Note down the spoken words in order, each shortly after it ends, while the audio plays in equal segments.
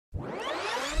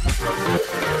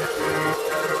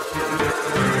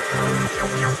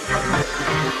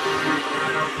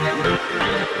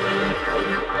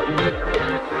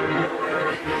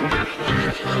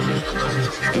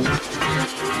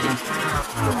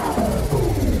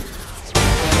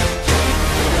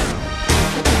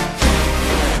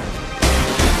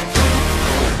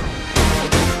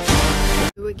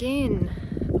Again,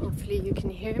 hopefully you can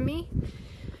hear me.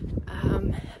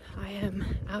 I am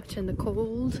out in the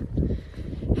cold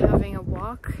having a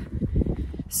walk.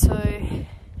 So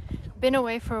been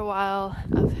away for a while.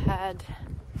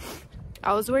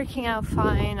 I was working out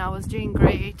fine, I was doing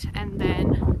great, and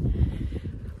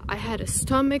then I had a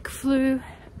stomach flu,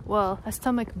 well, a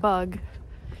stomach bug,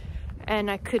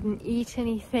 and I couldn't eat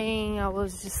anything. I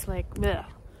was just like bleh.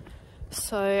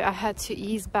 So I had to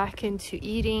ease back into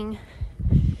eating,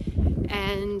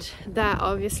 and that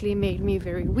obviously made me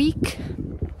very weak.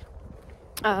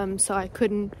 So I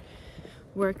couldn't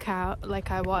work out like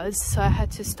I was, so I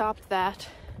had to stop that.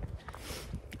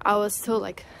 I was still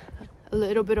like a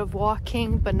little bit of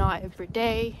walking, but not every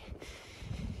day.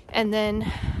 And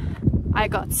then I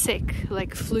got sick,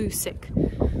 like flu sick.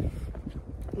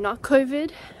 Not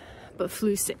COVID, but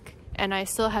flu sick. And I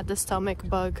still had the stomach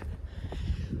bug.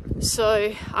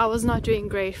 So I was not doing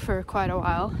great for quite a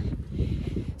while.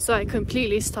 So I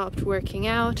completely stopped working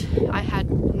out. I had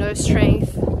no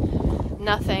strength,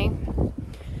 nothing.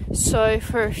 So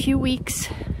for a few weeks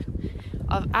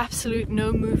of absolute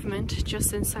no movement,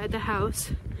 just inside the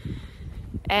house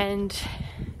and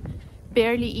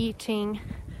barely eating,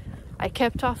 I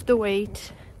kept off the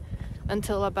weight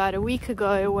until about a week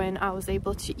ago when I was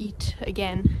able to eat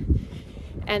again,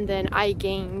 and then I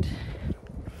gained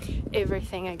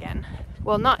everything again.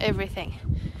 Well, not everything,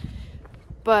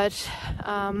 but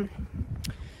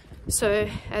so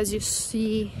as you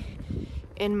see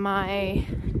in my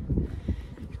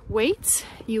weights,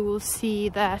 you will see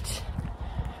that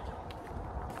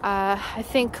I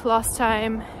think last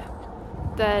time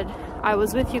that I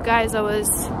was with you guys, I was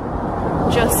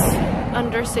just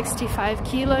under 65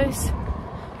 kilos,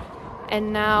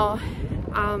 and now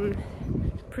I'm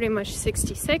pretty much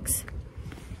 66.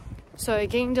 So I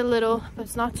gained a little, but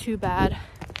it's not too bad.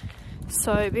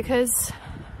 So because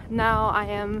now I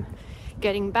am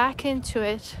getting back into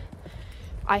it,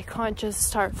 I can't just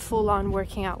start full-on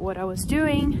working out what I was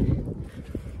doing,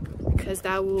 because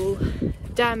that will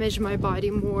damage my body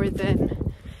more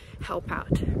than help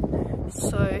out.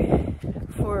 So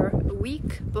for a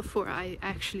week before I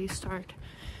actually start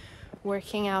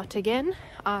working out again,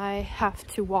 I have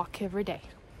to walk every day,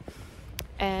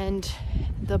 and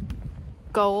the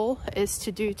goal is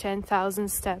to do 10,000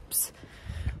 steps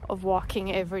of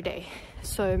walking every day.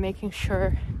 So making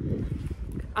sure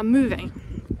I'm moving.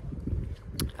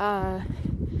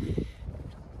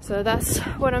 So that's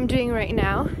what I'm doing right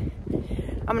now.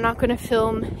 I'm not gonna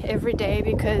film every day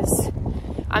because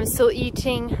I'm still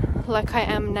eating like I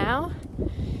am now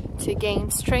to gain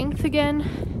strength again.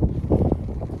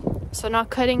 So not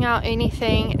cutting out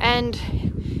anything, and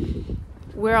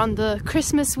we're on the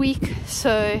Christmas week,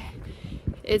 so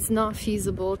it's not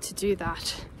feasible to do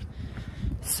that.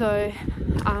 So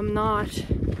I'm not,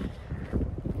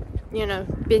 you know,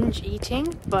 binge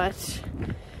eating, but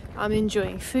I'm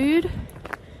enjoying food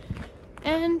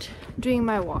and doing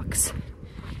my walks.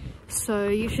 So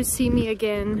you should see me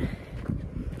again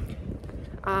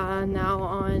now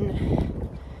on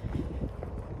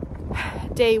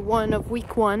day 1 of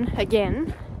week 1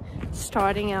 again,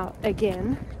 starting out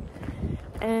again,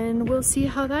 and we'll see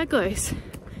how that goes.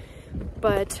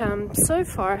 But so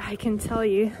far I can tell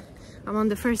you I'm on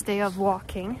the first day of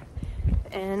walking,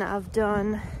 and I've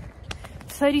done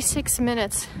 36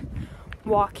 minutes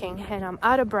walking, and I'm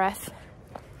out of breath.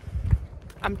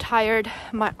 I'm tired.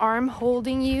 My arm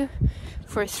holding you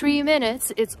for 3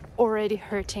 minutes, it's already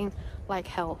hurting like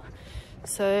hell.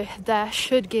 So that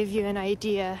should give you an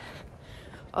idea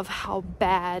of how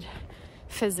bad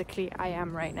physically I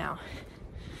am right now.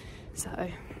 So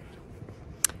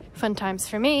fun times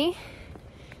for me,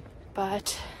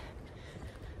 but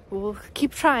we'll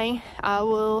keep trying. I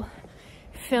will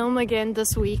film again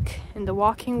this week, in the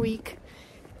walking week,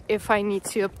 if I need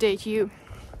to update you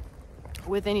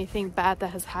with anything bad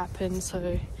that has happened.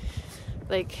 So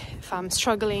like if I'm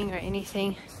struggling or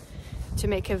anything, to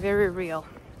make it very real,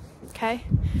 okay?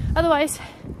 Otherwise,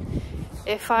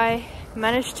 if I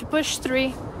manage to push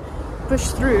through,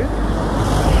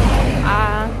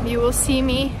 you will see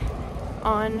me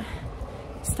on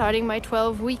starting my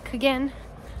 12-week again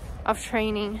of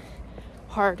training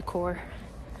hardcore.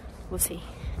 We'll see.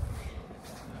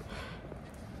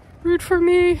 Root for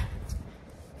me.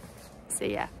 So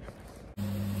yeah.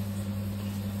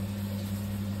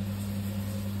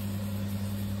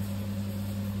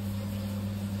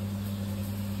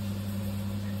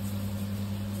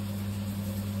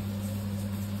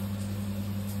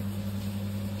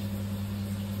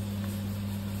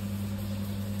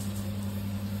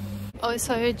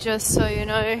 Also, just so you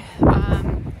know,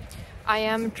 I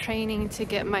am training to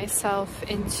get myself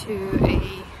into a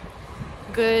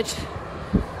good,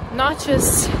 not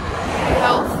just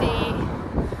healthy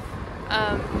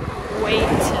weight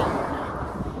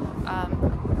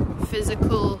and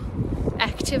physical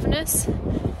activeness,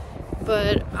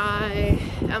 but I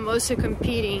am also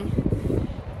competing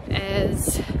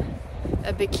as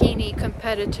a bikini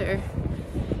competitor,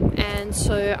 and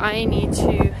so I need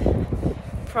to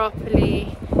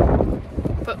properly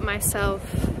put myself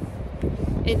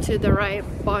into the right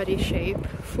body shape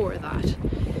for that.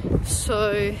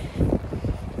 So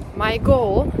my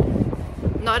goal,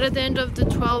 not at the end of the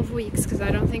 12 weeks, because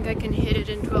I don't think I can hit it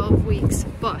in 12 weeks,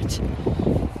 but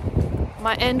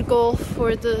my end goal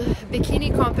for the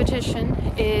bikini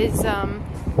competition is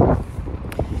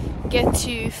get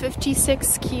to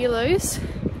 56 kilos.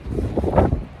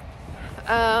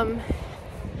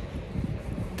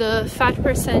 The fat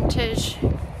percentage,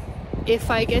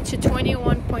 if I get to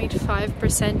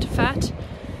 21.5% fat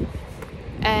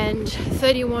and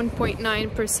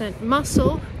 31.9%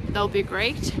 muscle, that'll be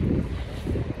great.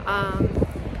 I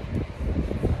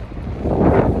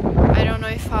don't know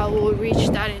if I will reach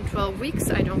that in 12 weeks,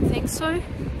 I don't think so,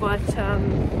 but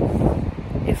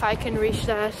if I can reach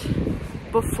that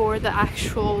before the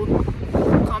actual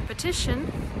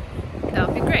competition,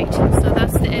 that'll be great. So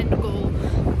that's the end goal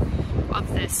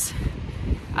of this.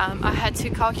 I had to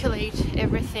calculate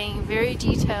everything very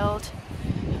detailed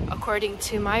according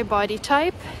to my body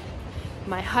type,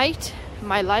 my height,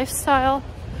 my lifestyle.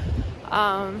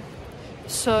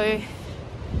 So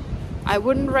I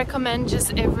wouldn't recommend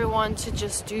just everyone to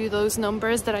just do those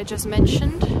numbers that I just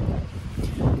mentioned,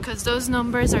 because those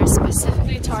numbers are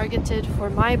specifically targeted for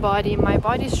my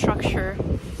body structure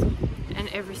and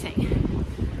everything.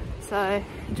 So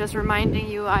just reminding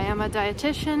you, I am a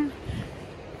dietitian,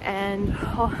 and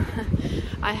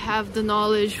I have the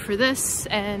knowledge for this,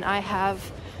 and I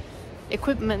have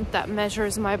equipment that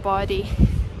measures my body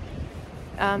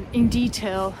in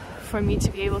detail for me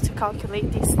to be able to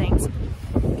calculate these things.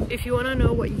 If you want to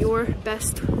know what your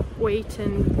best weight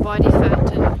and body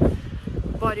fat and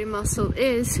body muscle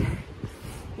is,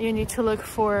 you need to look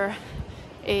for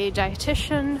a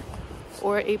dietitian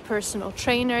or a personal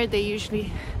trainer. They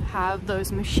usually have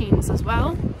those machines as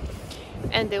well,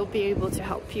 and they'll be able to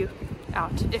help you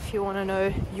out if you want to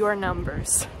know your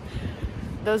numbers.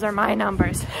 Those are my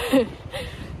numbers.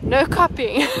 No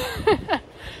copying.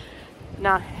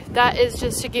 Nah, that is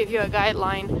just to give you a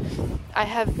guideline. I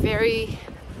have very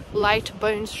light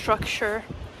bone structure,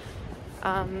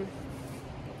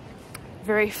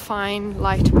 very fine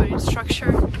light bone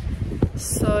structure,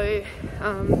 so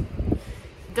it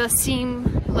does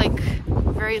seem like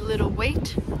very little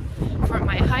weight for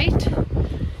my height,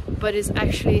 but is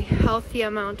actually a healthy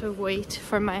amount of weight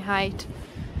for my height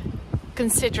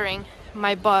considering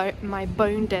my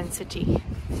bone density.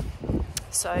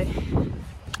 So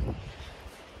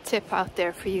tip out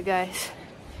there for you guys.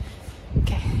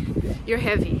 Okay, you're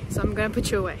heavy, so I'm gonna put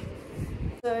you away.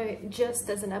 So just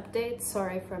as an update,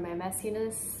 sorry for my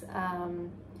messiness,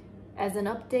 as an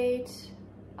update,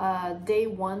 day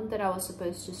one that I was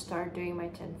supposed to start doing my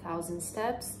 10,000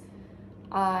 steps,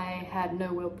 I had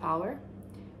no willpower,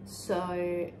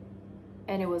 so,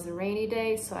 and it was a rainy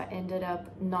day, so I ended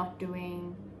up not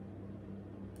doing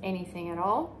anything at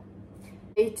all.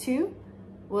 Day two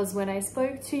was when I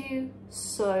spoke to you,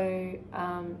 so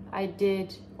I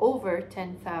did over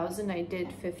 10,000. I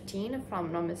did 15 if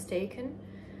I'm not mistaken,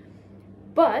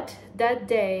 but that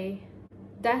day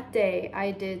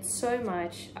I did so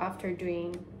much after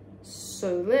doing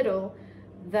so little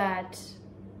that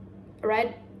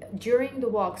right during the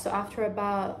walk, so after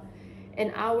about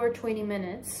an hour 20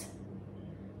 minutes,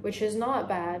 which is not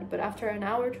bad, but after an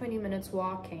hour 20 minutes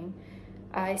walking,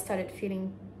 I started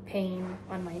feeling pain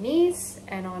on my knees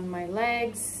and on my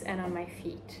legs and on my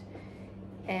feet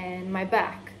and my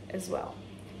back as well.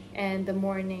 And the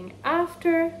morning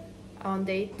after, on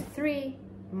day three,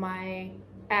 my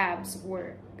abs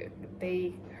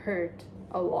they hurt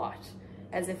a lot,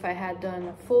 as if I had done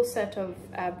a full set of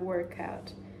ab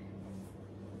workout,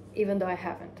 even though I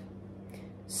haven't.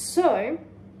 So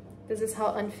this is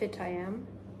how unfit I am.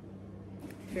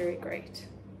 Very great.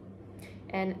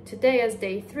 And today, as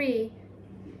day three,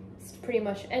 it's pretty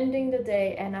much ending the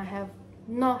day, and I have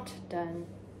not done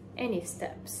any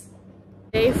steps.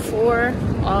 Day four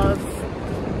of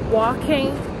walking,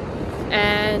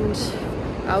 and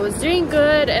I was doing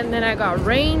good, and then I got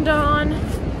rained on,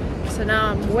 so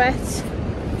now I'm wet,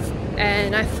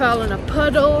 and I fell in a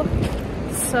puddle.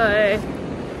 So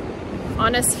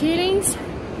honest feelings,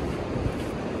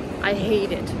 I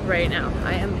hate it right now.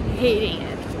 I am hating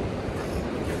it.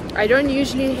 I don't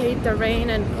usually hate the rain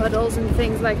and puddles and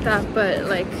things like that, but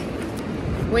like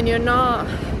when you're not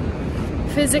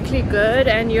physically good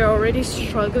and you're already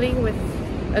struggling with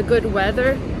a good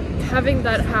weather, having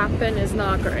that happen is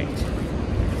not great.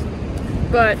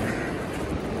 But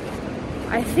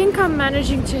I think I'm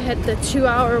managing to hit the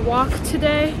 2-hour walk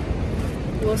today.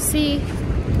 We'll see,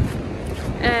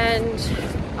 and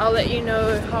I'll let you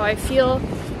know how I feel.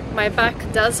 My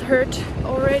back does hurt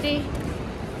already,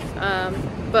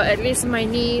 but at least my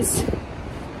knees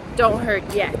don't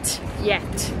hurt yet.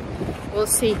 We'll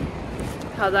see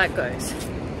how that goes.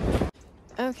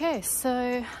 Okay,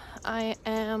 so I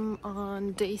am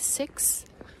on day 6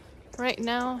 right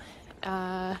now,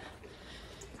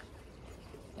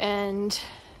 and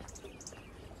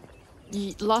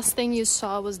last thing you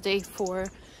saw was day 4.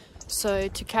 So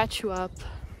to catch you up,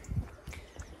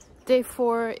 day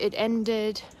 4, it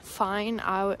ended fine.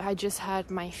 I just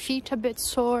had my feet a bit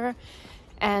sore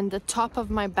and the top of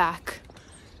my back,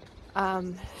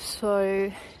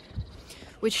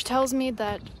 which tells me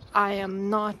that I am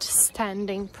not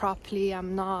standing properly.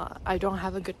 I don't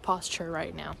have a good posture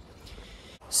right now.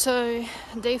 So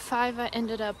day 5, I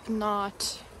ended up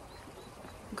not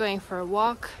going for a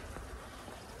walk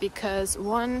because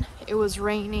 1, it was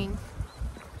raining,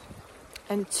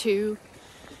 and 2,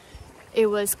 it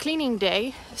was cleaning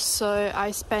day, so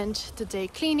I spent the day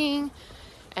cleaning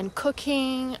and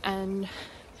cooking, and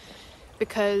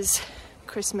because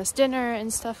Christmas dinner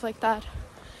and stuff like that,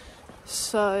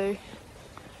 so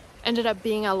ended up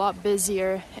being a lot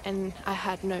busier and I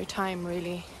had no time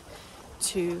really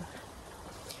to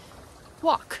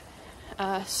walk.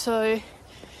 So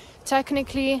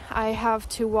technically I have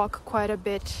to walk quite a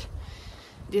bit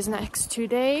these next 2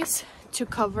 days to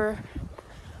cover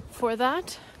for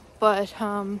that, but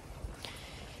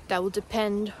that will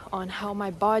depend on how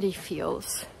my body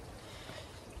feels.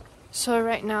 So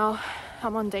right now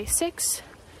I'm on day 6.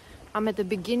 I'm at the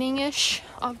beginning-ish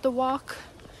of the walk,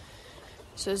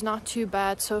 so it's not too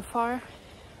bad so far,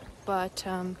 but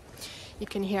you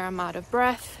can hear I'm out of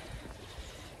breath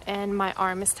and my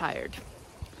arm is tired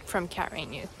from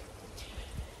carrying you.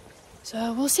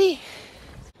 So we'll see.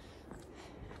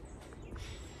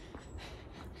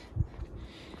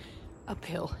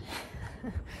 Uphill.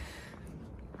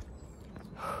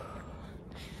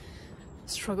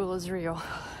 Struggle is real.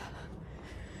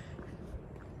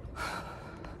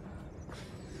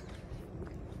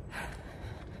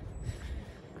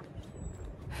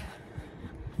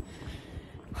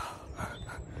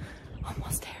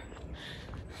 Almost there.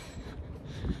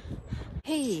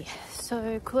 Hey,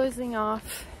 so closing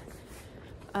off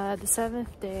the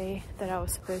 7th day that I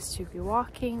was supposed to be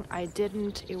walking, I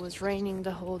didn't. It was raining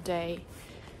the whole day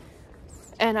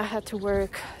and I had to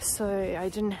work, so I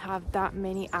didn't have that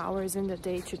many hours in the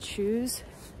day to choose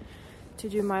to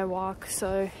do my walk,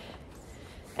 so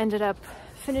ended up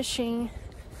finishing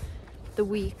the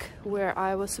week where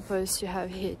I was supposed to have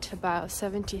hit about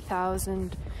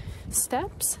 70,000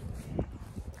 steps,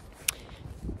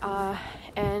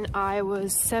 and I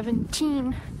was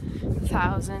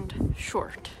 17,000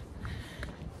 short.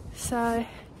 So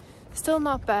still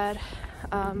not bad,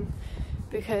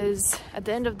 because at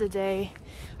the end of the day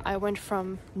I went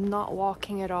from not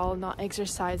walking at all, not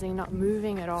exercising, not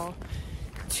moving at all,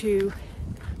 to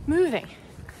moving,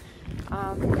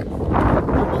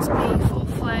 almost being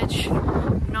full-fledged,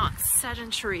 not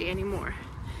sedentary anymore.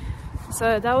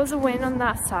 So that was a win on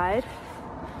that side.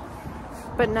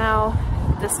 But now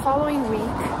this following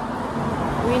week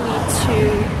we need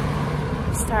to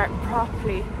start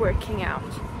properly working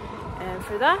out, and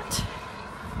for that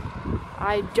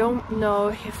I don't know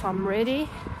if I'm ready.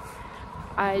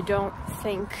 I don't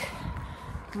think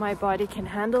my body can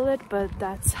handle it, but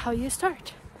that's how you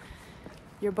start.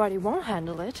 Your body won't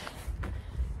handle it,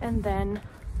 and then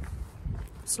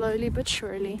slowly but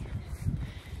surely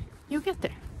you get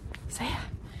there. So yeah,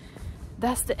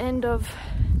 that's the end of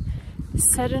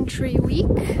sedentary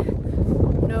week,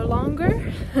 no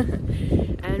longer.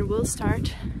 And we'll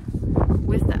start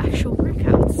with the actual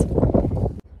workouts.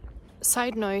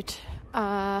 Side note,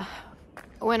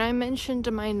 when I mentioned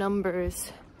my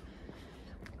numbers,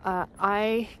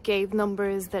 I gave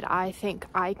numbers that I think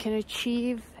I can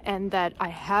achieve and that I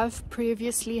have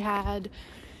previously had,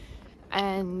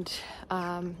 and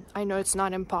I know it's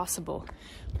not impossible,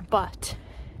 but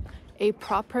a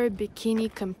proper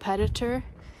bikini competitor,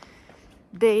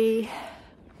 they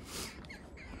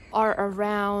are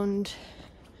around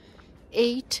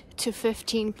 8 to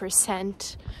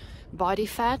 15% body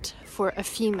fat for a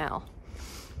female.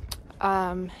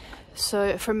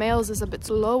 So for males is a bit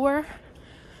lower,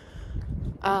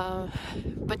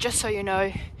 but just so you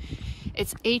know,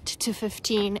 it's 8 to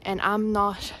 15 and I'm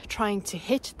not trying to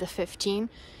hit the 15.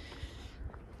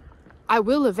 I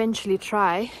will eventually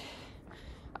try,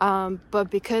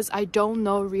 but because I don't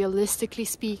know, realistically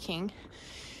speaking,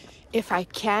 if I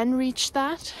can reach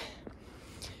that,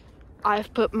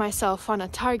 I've put myself on a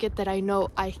target that I know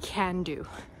I can do.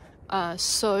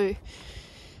 So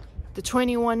the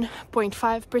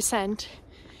 21.5%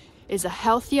 is a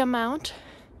healthy amount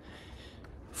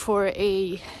for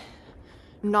a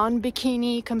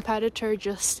non-bikini competitor,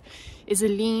 just is a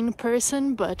lean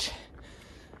person but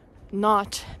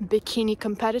not bikini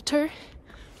competitor.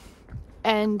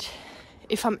 And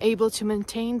if I'm able to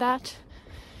maintain that,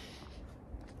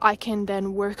 I can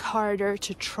then work harder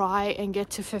to try and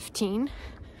get to 15.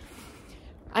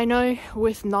 I know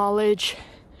with knowledge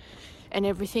and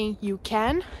everything you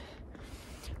can.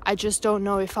 I just don't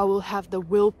know if I will have the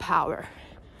willpower.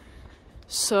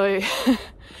 So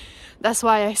that's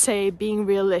why I say being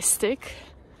realistic.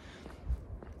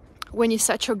 When you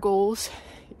set your goals,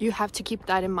 you have to keep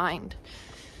that in mind.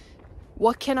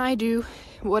 What can I do?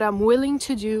 What I'm willing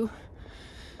to do?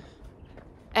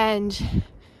 And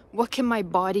what can my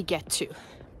body get to?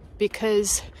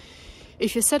 Because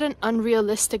if you set an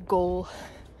unrealistic goal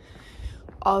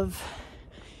of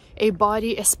a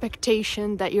body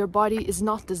expectation that your body is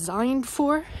not designed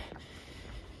for,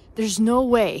 there's no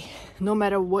way, no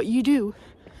matter what you do,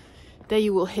 that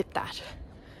you will hit that.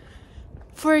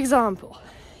 For example,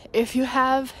 if you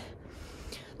have,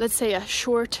 let's say, a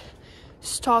short,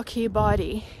 stocky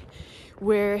body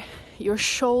where your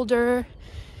shoulder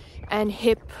and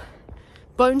hip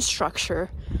bone structure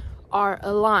are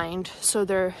aligned, so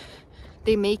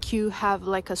they make you have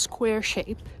like a square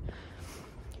shape,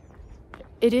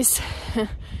 it is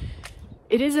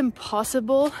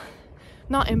impossible,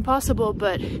 not impossible,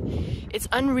 but it's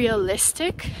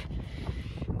unrealistic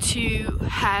to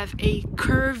have a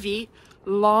curvy,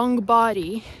 long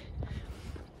body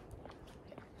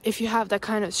if you have that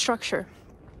kind of structure.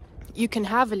 You can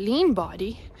have a lean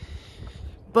body,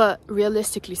 but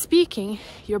realistically speaking,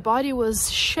 your body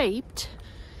was shaped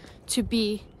to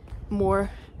be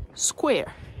more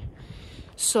square.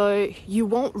 So you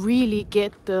won't really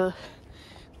get the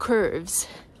curves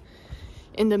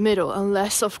in the middle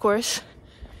unless, of course,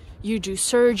 you do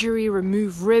surgery,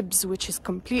 remove ribs, which is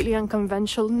completely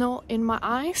unconventional in my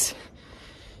eyes.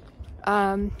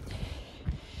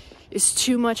 It's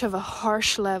too much of a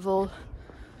harsh level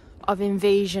of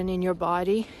invasion in your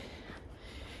body,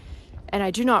 and I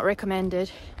do not recommend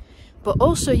it. But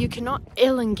also, you cannot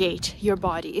elongate your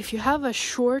body. If you have a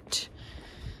short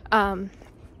upper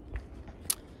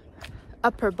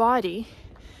body,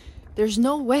 there's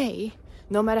no way,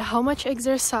 no matter how much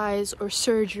exercise or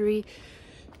surgery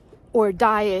or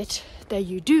diet that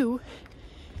you do,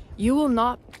 you will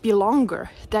not be longer.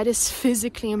 That is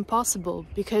physically impossible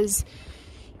because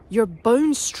your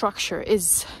bone structure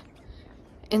is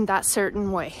in that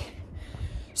certain way.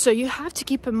 So you have to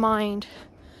keep in mind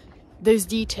those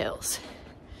details.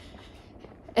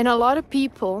 And a lot of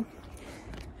people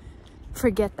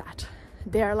forget that.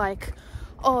 They're like,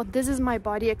 oh, this is my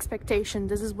body expectation,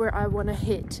 this is where I want to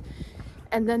hit.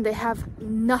 And then they have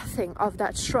nothing of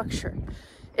that structure.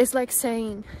 It's like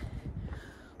saying,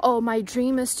 oh, my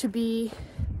dream is to be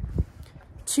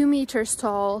 2 meters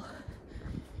tall,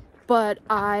 but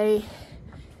I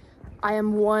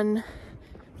am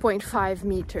 1.5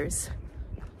 meters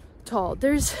tall.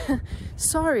 There's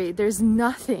sorry, there's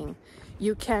nothing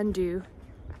you can do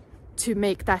to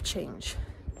make that change.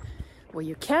 What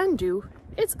you can do,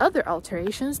 it's other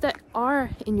alterations that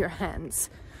are in your hands,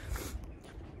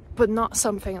 but not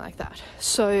something like that.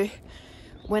 So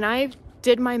when I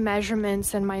did my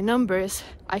measurements and my numbers,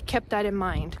 I kept that in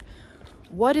mind.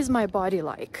 What is my body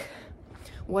like?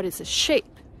 What is its shape?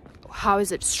 How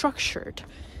is it structured?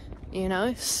 You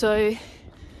know, so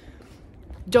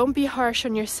don't be harsh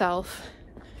on yourself.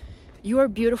 You are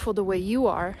beautiful the way you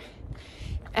are.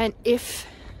 And if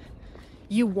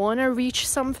you want to reach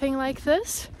something like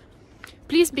this,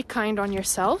 please be kind on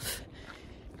yourself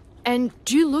and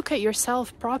do look at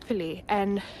yourself properly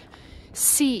and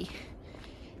see,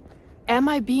 am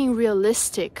I being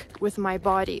realistic with my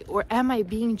body, or am I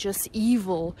being just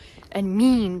evil and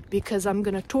mean because I'm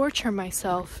gonna torture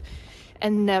myself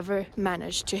and never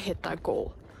manage to hit that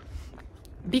goal?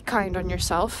 Be kind on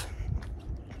yourself.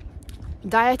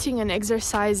 Dieting and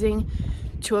exercising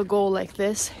to a goal like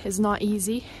this is not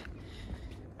easy.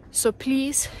 So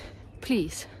please,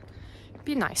 please,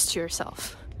 be nice to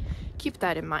yourself. Keep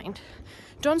that in mind.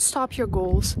 Don't stop your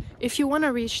goals. If you want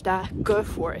to reach that, go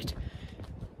for it.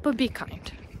 But be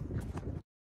kind.